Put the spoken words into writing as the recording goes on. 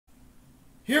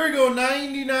Here we go,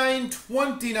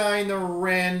 99-29, the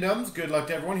randoms. Good luck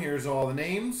to everyone. Here's all the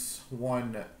names.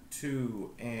 1,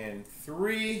 2, and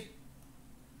 3.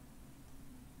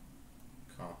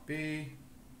 Copy.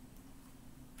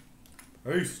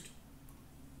 Paste.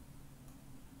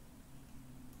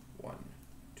 1,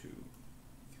 2,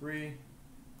 3.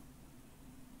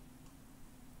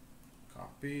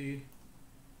 Copy.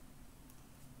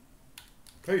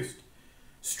 Paste.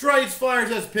 Stripes Flyers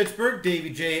has Pittsburgh,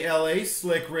 Davey J LA,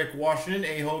 Slick Rick Washington,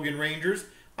 A Hogan Rangers,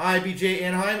 IBJ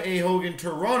Anaheim, A Hogan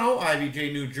Toronto,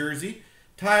 IBJ New Jersey,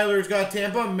 Tyler's got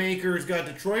Tampa, Maker's got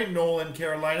Detroit, Nolan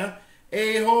Carolina,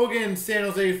 A Hogan San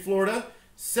Jose Florida,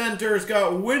 Center's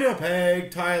got Winnipeg,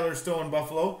 Tyler Stone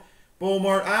Buffalo,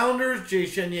 Beaumont Islanders, Jay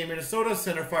Chenier Minnesota,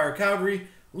 Centerfire Calgary,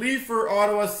 Leifer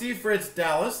Ottawa, Seafritz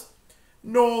Dallas,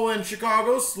 Nolan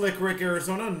Chicago, Slick Rick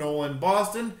Arizona, Nolan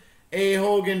Boston, A.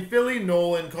 Hogan, Philly,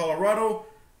 Nolan, Colorado.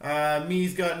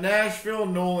 Me's got Nashville,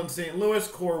 Nolan, St. Louis,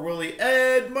 Core Willie,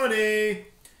 Ed Money.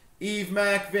 Eve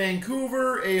Mack,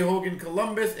 Vancouver, A. Hogan,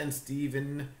 Columbus, and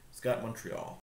Steven's got Montreal.